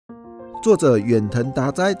作者远藤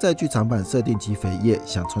达哉在剧场版设定集扉页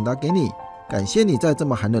想传达给你，感谢你在这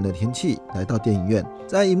么寒冷的天气来到电影院。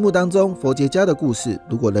在荧幕当中，佛杰家的故事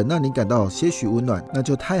如果能让你感到些许温暖，那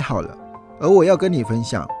就太好了。而我要跟你分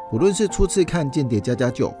享，不论是初次看间谍家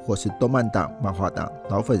家酒，或是动漫党、漫画党、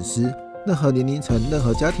老粉丝，任何年龄层、任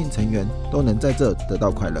何家庭成员都能在这得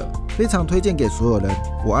到快乐。非常推荐给所有人。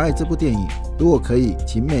我爱这部电影，如果可以，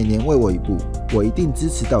请每年喂我一部，我一定支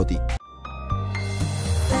持到底。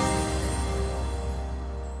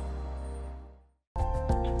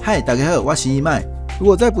嗨，大家好，我是一麦。如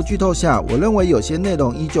果在不剧透下，我认为有些内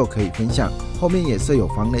容依旧可以分享，后面也设有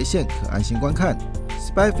防雷线，可安心观看。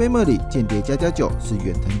spyfamily 间谍家家酒是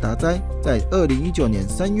远藤达哉在2019年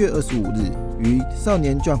3月25日于少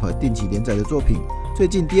年 Jump 定期连载的作品。最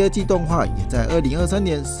近第2季动画也在2023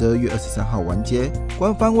年12月23号完结。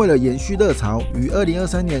官方为了延续热潮，于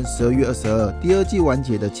2023年12月22第2季完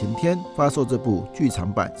结的前天发售这部剧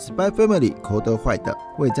场版 spyfamily 抠得坏的，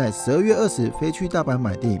会在12月20飞去大阪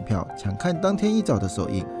买电影票，抢看当天一早的首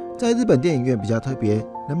映。在日本电影院比较特别，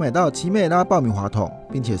能买到奇美拉爆米花筒，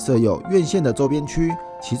并且设有院线的周边区，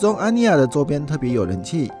其中安妮亚的周边特别有人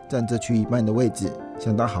气，占这区一半的位置，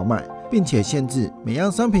相当好买，并且限制每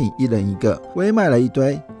样商品1人1个。我也买了一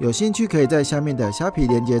堆，有兴趣可以在下面的虾皮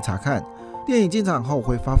连结查看。电影进场后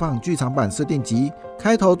会发放剧场版设定集，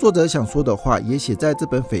开头作者想说的话也写在这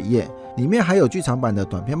本扉页，里面还有剧场版的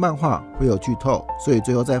短篇漫画，会有剧透，所以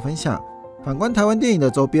最后再分享。反观台湾电影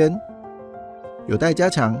的周边，有待加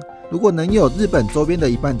强，如果能有日本周边的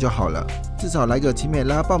一半就好了，至少来个奇美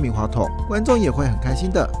拉爆米花筒，观众也会很开心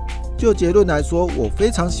的。就结论来说，我非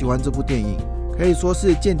常喜欢这部电影，可以说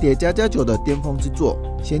是间谍家家酒的巅峰之作。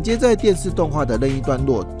衔接在电视动画的任意段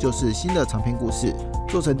落就是新的长篇故事，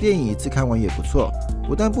做成电影一次看完也不错，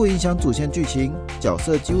不但不影响主线剧情，角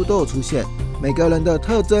色几乎都有出现，每个人的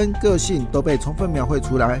特征个性都被充分描绘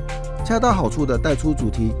出来，恰到好处的带出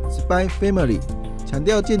主题 spyfamily， 强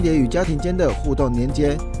调间谍与家庭间的互动连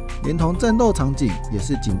接，连同战斗场景也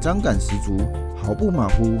是紧张感十足，毫不马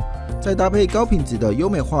虎。再搭配高品质的优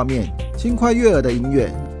美画面、轻快悦耳的音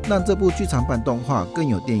乐，让这部剧场版动画更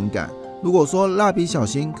有电影感。如果说蜡笔小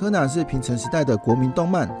新、柯南是平成时代的国民动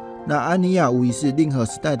漫，那安妮亚无疑是令和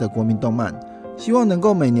时代的国民动漫。希望能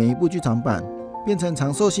够每年一部剧场版，变成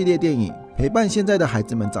长寿系列电影，陪伴现在的孩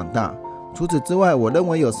子们长大。除此之外，我认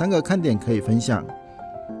为有3个看点可以分享。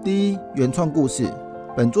第一，原创故事。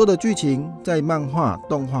本作的剧情在漫画、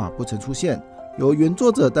动画不曾出现，由原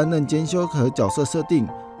作者担任监修和角色设定，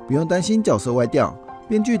不用担心角色外调。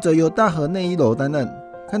编剧则由大河内一楼担任，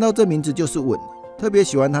看到这名字就是稳，特别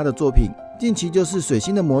喜欢他的作品。近期就是水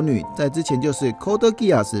星的魔女，在之前就是Code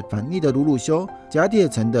Geass反逆的鲁鲁修、甲铁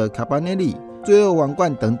城的卡巴内利、罪恶王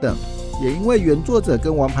冠等等。也因为原作者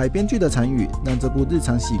跟王牌编剧的参与，让这部日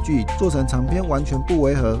常喜剧做成长篇完全不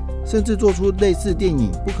违和，甚至做出类似电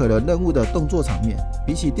影不可能任务的动作场面，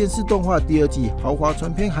比起电视动画第2季豪华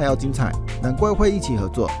传片还要精彩，难怪会一起合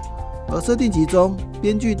作。而设定集中，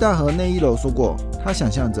编剧大河内一楼说过，他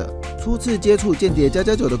想象着初次接触间谍家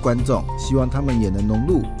家酒的观众，希望他们也能融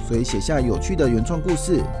入，所以写下有趣的原创故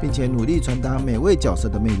事，并且努力传达每位角色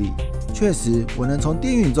的魅力。确实，我能从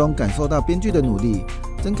电影中感受到编剧的努力，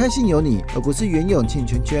真开心有你，而不是袁咏庆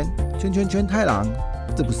圈圈圈圈圈太郎，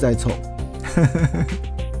这不是在丑。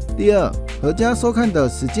第二，阖家收看的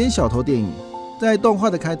时间小偷电影，在动画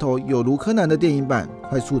的开头有如柯南的电影版，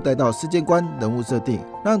快速带到世界观、人物设定，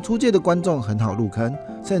让初届的观众很好入坑，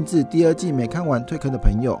甚至第2季没看完退坑的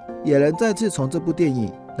朋友，也能再次从这部电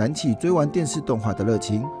影燃起追完电视动画的热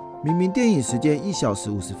情。明明电影时间1小时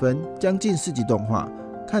50分，将近4集动画，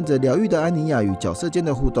看着疗愈的安妮亚与角色间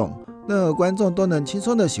的互动，任何观众都能轻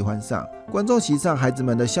松的喜欢上。观众席上孩子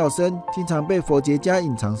们的笑声，经常被佛杰家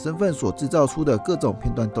隐藏身份所制造出的各种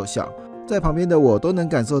片段逗笑，在旁边的我都能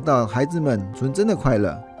感受到孩子们纯真的快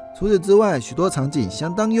乐。除此之外，许多场景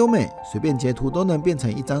相当优美，随便截图都能变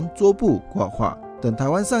成一张桌布挂画。等台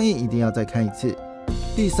湾上映一定要再看一次。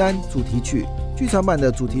第三，主题曲。剧场版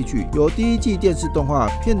的主题曲由第1季电视动画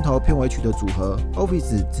片头片尾曲的组合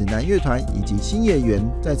Office 指南乐团以及新演员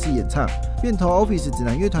再次演唱。片头 Office 指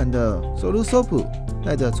南乐团的 Solu Sopu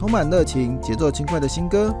带着充满热情、节奏轻快的新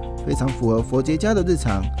歌，非常符合佛杰家的日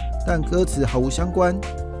常，但歌词毫无相关。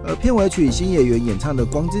而片尾曲新演员演唱的《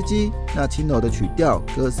光之姬》，那轻柔的曲调、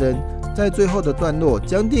歌声，在最后的段落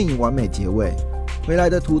将电影完美结尾。回来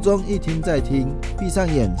的途中一听再听，闭上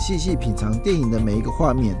眼细细品尝电影的每一个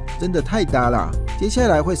画面，真的太搭啦！接下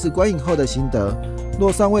来会是观影后的心得，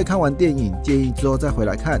若尚未看完电影，建议之后再回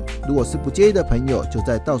来看。如果是不介意的朋友，就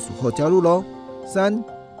在倒数后加入咯。3、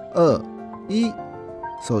2、1。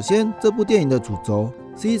首先，这部电影的主轴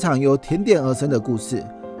是一场由甜点而生的故事。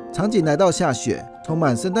场景来到下雪，充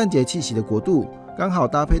满圣诞节气息的国度，刚好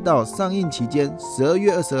搭配到上映期间12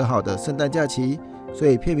月22号的圣诞假期，所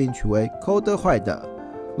以片名取为 Cold White。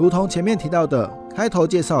如同前面提到的，开头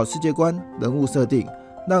介绍世界观、人物设定，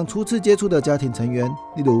让初次接触的家庭成员，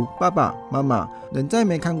例如爸爸妈妈，能在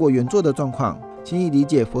没看过原作的状况轻易理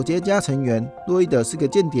解佛杰家成员洛伊德是个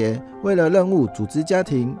间谍，为了任务组织家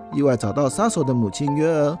庭，意外找到杀手的母亲约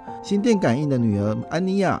尔，心电感应的女儿安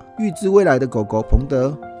妮亚，预知未来的狗狗彭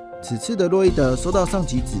德。此次的洛伊德收到上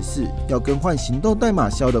级指示，要更换行动代码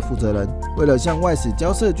枭的负责人，为了向外使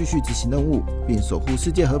交涉继续执行任务，并守护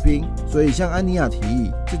世界和平，所以向安妮亚提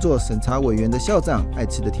议制作审查委员的校长爱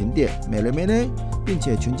吃的甜点美蕾美蕾，并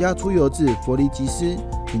且全家出游至佛利吉斯，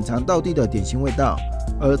品尝道地的点心味道。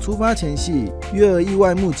而出发前夕，约尔意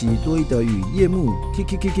外目击洛伊德与夜幕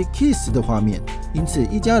kiss 的画面，因此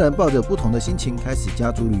一家人抱着不同的心情开始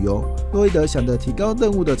家族旅游。洛伊德想着提高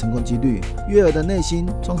任务的成功几率，约尔的内心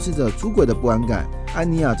充斥着出轨的不安感，安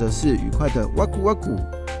妮亚则是愉快的哇咕哇咕。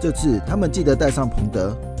这次他们记得带上彭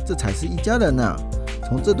德，这才是一家人啊！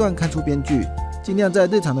从这段看出编剧尽量在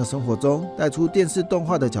日常的生活中带出电视动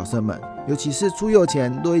画的角色们，尤其是出游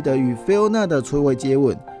前洛伊德与菲欧娜的催泪接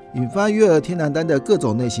吻，引发约尔天然呆的各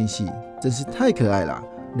种内心戏，真是太可爱了，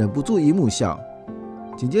忍不住姨母笑。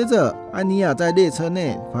紧接着，安妮亚在列车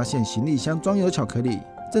内发现行李箱装有巧克力，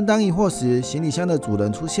正当疑惑时，行李箱的主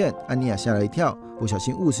人出现，安妮亚吓了一跳，不小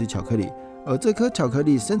心误食巧克力。而这颗巧克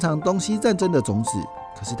力深藏东西战争的种子，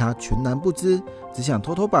可是她全然不知，只想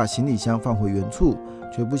偷偷把行李箱放回原处，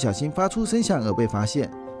却不小心发出声响而被发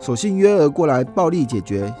现。所幸约尔过来暴力解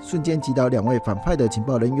决，瞬间击倒2位反派的情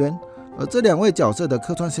报人员。而这2位角色的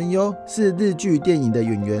客串声优是日剧电影的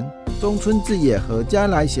演员中村智也和加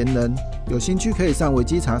来贤人，有兴趣可以上维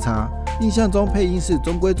基查查。印象中配音是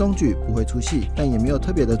中规中矩，不会出戏，但也没有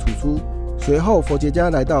特别的突出。随后佛杰家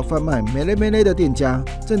来到贩卖美蕾美蕾的店家，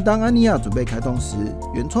正当安妮亚准备开动时，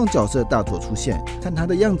原创角色大佐出现，看他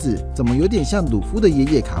的样子怎么有点像鲁夫的爷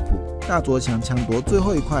爷卡普。大佐想抢夺最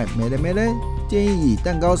后一块美蕾美蕾，建议以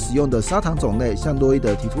蛋糕使用的砂糖种类向洛伊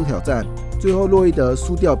德提出挑战。最后洛伊德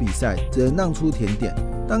输掉比赛，只能让出甜点。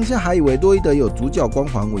当下还以为洛伊德有主角光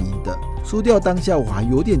环稳赢的，输掉当下我还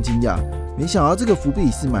有点惊讶，没想到这个伏笔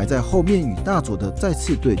是埋在后面与大佐的再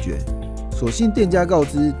次对决。所幸店家告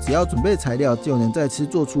知，只要准备材料就能再次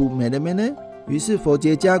做出美蕾美蕾。于是佛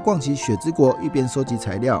杰家逛起雪之国，一边收集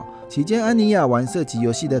材料，期间安妮亚玩射击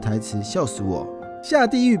游戏的台词笑死我，下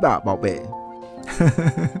地狱吧宝贝。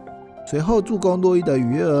随后助攻洛伊德与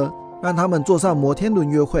约尔，让他们坐上摩天轮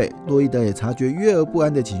约会。洛伊德也察觉约尔不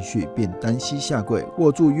安的情绪，便单膝下跪，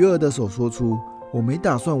握住约尔的手，说出：“我没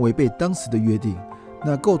打算违背当时的约定。”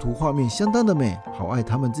那构图画面相当的美，好爱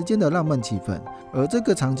他们之间的浪漫气氛。而这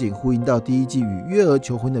个场景呼应到第1季与约尔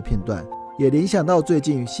求婚的片段，也联想到最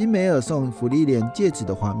近辛梅尔送芙莉莲戒指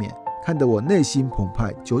的画面，看得我内心澎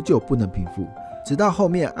湃，久久不能平复。直到后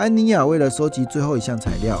面，安妮亚为了收集最后一项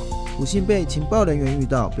材料，不幸被情报人员遇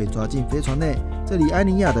到，被抓进飞船内。这里安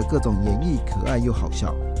妮亚的各种演绎可爱又好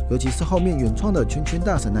笑，尤其是后面原创的圈圈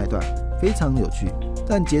大神那段，非常有趣，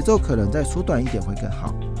但节奏可能再缩短一点会更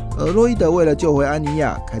好。而洛伊德为了救回安妮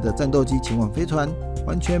亚，开着战斗机前往飞船，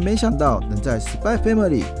完全没想到能在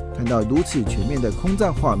spyfamily 看到如此全面的空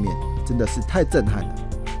战画面，真的是太震撼了。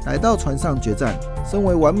来到船上决战，身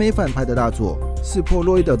为完美反派的大佐识破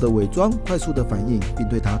洛伊德的伪装，快速的反应，并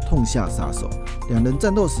对他痛下杀手。2人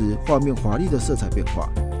战斗时，画面华丽的色彩变化，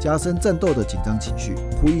加深战斗的紧张情绪，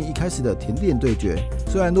呼应一开始的甜点对决。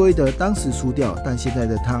虽然洛伊德当时输掉，但现在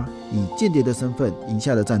的他以间谍的身份赢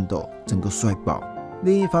下了战斗，整个帅爆。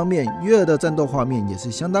另一方面，约尔的战斗画面也是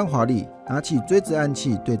相当华丽，拿起锥子暗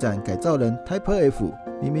器对战改造人 Type F。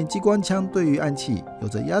明明机关枪对于暗器有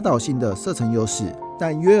着压倒性的射程优势，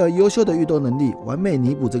但约尔优秀的运动能力完美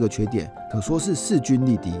弥补这个缺点，可说是势均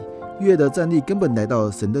力敌。约尔的战力根本来到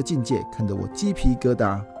了神的境界，看得我鸡皮疙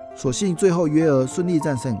瘩。所幸最后约尔顺利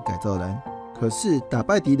战胜改造人，可是打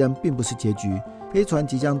败敌人并不是结局，飞船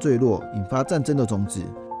即将坠落，引发战争的种子。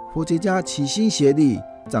佛杰家齐心协力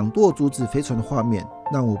掌舵阻止飞船的画面，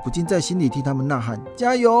让我不禁在心里替他们呐喊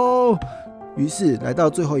加油。于是来到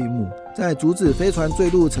最后一幕，在阻止飞船坠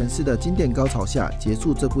入城市的经典高潮下，结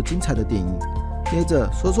束这部精彩的电影。接着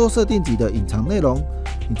说说设定集的隐藏内容。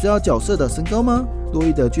你知道角色的身高吗？洛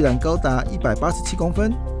伊德居然高达187公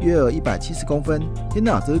分，约尔170公分。天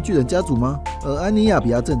哪，这是巨人家族吗？而安妮亚比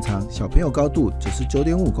较正常，小朋友高度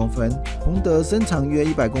99.5公分。彭德身长约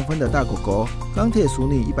100公分的大狗狗。钢铁淑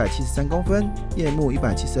女173公分，夜幕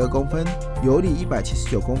172公分，尤里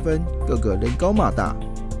179公分，个个人高马大。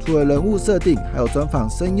除了人物设定，还有专访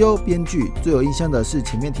声优、编剧。最有印象的是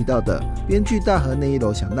前面提到的编剧大河内一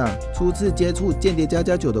楼想让初次接触间谍家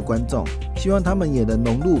家酒的观众，希望他们也能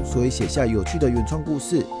融入，所以写下有趣的原创故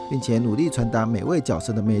事，并且努力传达每位角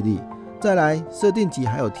色的魅力。再来，设定集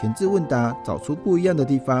还有填字问答，找出不一样的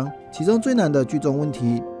地方。其中最难的剧中问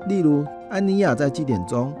题，例如安妮亚在祭典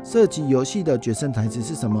中涉及游戏的决胜台词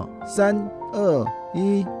是什么？3、2、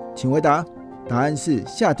1，请回答。答案是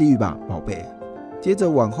下地狱吧，宝贝。接着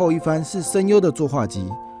往后一番是声优的作画集，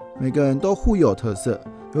每个人都互有特色，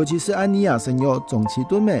尤其是安妮亚声优种崎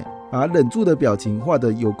敦美，把忍住的表情画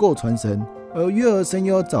得有够传神。而月儿声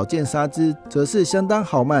优早见沙织则是相当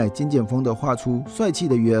豪迈、精简风的画出帅气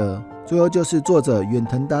的月儿。最后就是作者远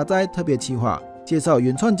藤达哉特别企划，介绍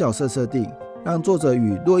原创角色设定，让作者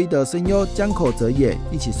与洛伊德声优江口哲也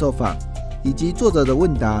一起受访，以及作者的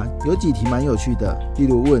问答，有几题蛮有趣的，例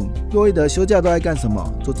如问洛伊德休假都在干什么，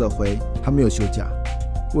作者回他没有休假。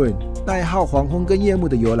问代号黄昏跟夜幕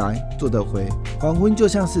的由来，作者回黄昏就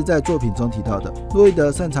像是在作品中提到的，洛伊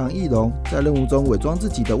德擅长易容，在任务中伪装自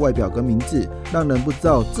己的外表跟名字，让人不知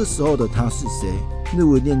道这时候的他是谁。日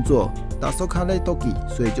文念作大ソカレドキ，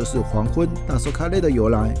所以就是黄昏大ソカレ的由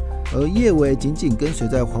来。而夜为紧紧跟随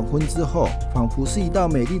在黄昏之后，仿佛是一道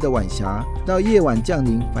美丽的晚霞，到夜晚降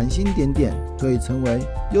临，繁星点点，所以称为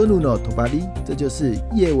夜の帳，这就是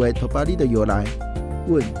夜为帳的由来。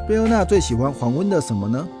问贝欧娜最喜欢黄昏的什么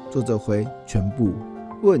呢？作者回全部。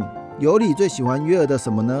问尤里最喜欢约尔的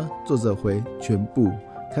什么呢？作者回全部。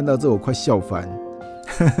看到这我快笑翻。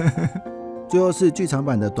最后是剧场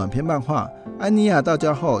版的短篇漫画，安妮亚到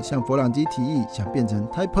家后向佛朗基提议想变成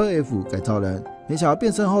Type F 改造人，没想到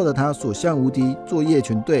变身后的他所向无敌，作业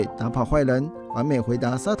全对，打跑坏人，完美回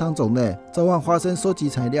答砂糖种类，召唤花生收集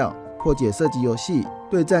材料，破解射击游戏，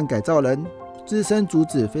对战改造人，自身阻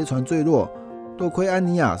止飞船坠落。多亏安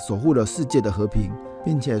妮亚守护了世界的和平，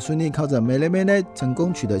并且顺利靠着梅雷梅雷成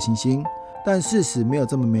功取得星星。但事实没有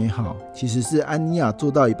这么美好，其实是安妮亚做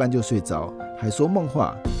到一半就睡着，还说梦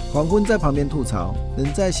话。黄昏在旁边吐槽：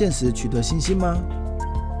能在现实取得星星吗？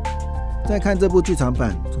再看这部剧场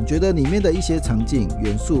版，总觉得里面的一些场景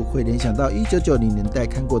元素会联想到1990年代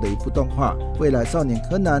看过的一部动画《未来少年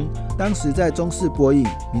柯南》，当时在中视播映，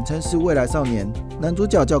名称是《未来少年》，男主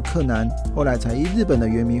角叫柯南，后来才依日本的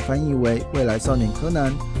原名翻译为《未来少年柯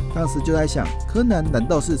南》。当时就在想，柯南难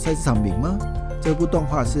道是菜市场名吗？这部动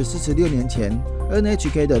画是46年前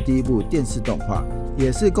NHK 的第一部电视动画，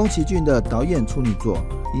也是宫崎骏的导演处女作，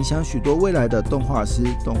影响许多未来的动画师、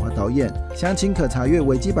动画导演。详情可查阅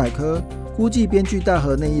维基百科。估计编剧大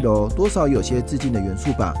河内一楼多少有些致敬的元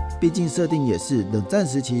素吧，毕竟设定也是冷战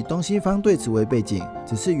时期东西方对此为背景，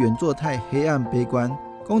只是原作太黑暗悲观，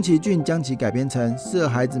宫崎骏将其改编成适合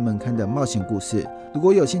孩子们看的冒险故事。如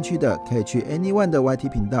果有兴趣的，可以去 Anyone 的 YT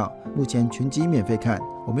频道，目前全集免费看，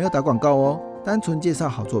我没有打广告哦，单纯介绍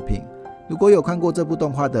好作品。如果有看过这部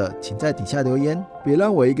动画的，请在底下留言，别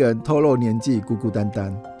让我一个人透露年纪，孤孤单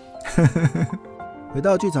单。回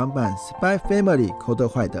到剧场版 spyfamily 抠得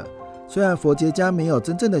坏的，虽然佛杰家没有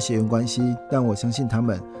真正的血缘关系，但我相信他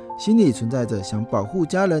们心里存在着想保护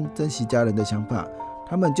家人、珍惜家人的想法，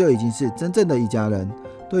他们就已经是真正的一家人。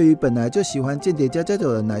对于本来就喜欢间谍家家酒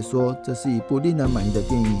的人来说，这是一部令人满意的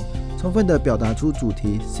电影，充分地表达出主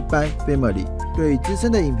题 spyfamily。对于资深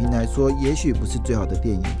的影评来说，也许不是最好的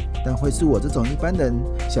电影，但会是我这种一般人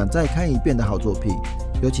想再看一遍的好作品。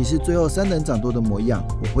尤其是最后三人掌舵的模样，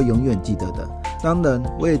我会永远记得的。当然，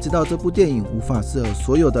我也知道这部电影无法适合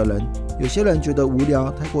所有的人，有些人觉得无聊、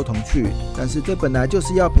太过童趣，但是这本来就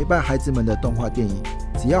是要陪伴孩子们的动画电影，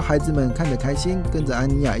只要孩子们看得开心，跟着安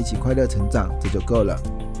妮亚一起快乐成长，这就够了。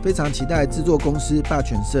非常期待制作公司霸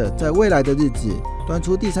权社在未来的日子端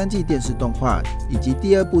出第3季电视动画以及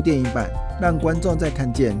第2部电影版，让观众在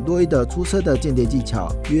看见洛伊德出色的间谍技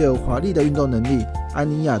巧、约尔华丽的运动能力、安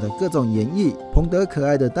妮亚的各种演绎、彭德可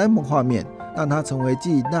爱的呆萌画面，让它成为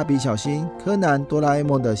继蜡笔小新、柯南、哆啦 A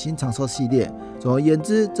梦的新长寿系列。总而言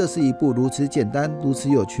之，这是一部如此简单、如此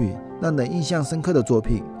有趣、让人印象深刻的作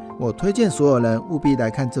品。我推荐所有人务必来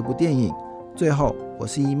看这部电影。最后，我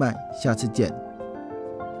是伊麦，下次见。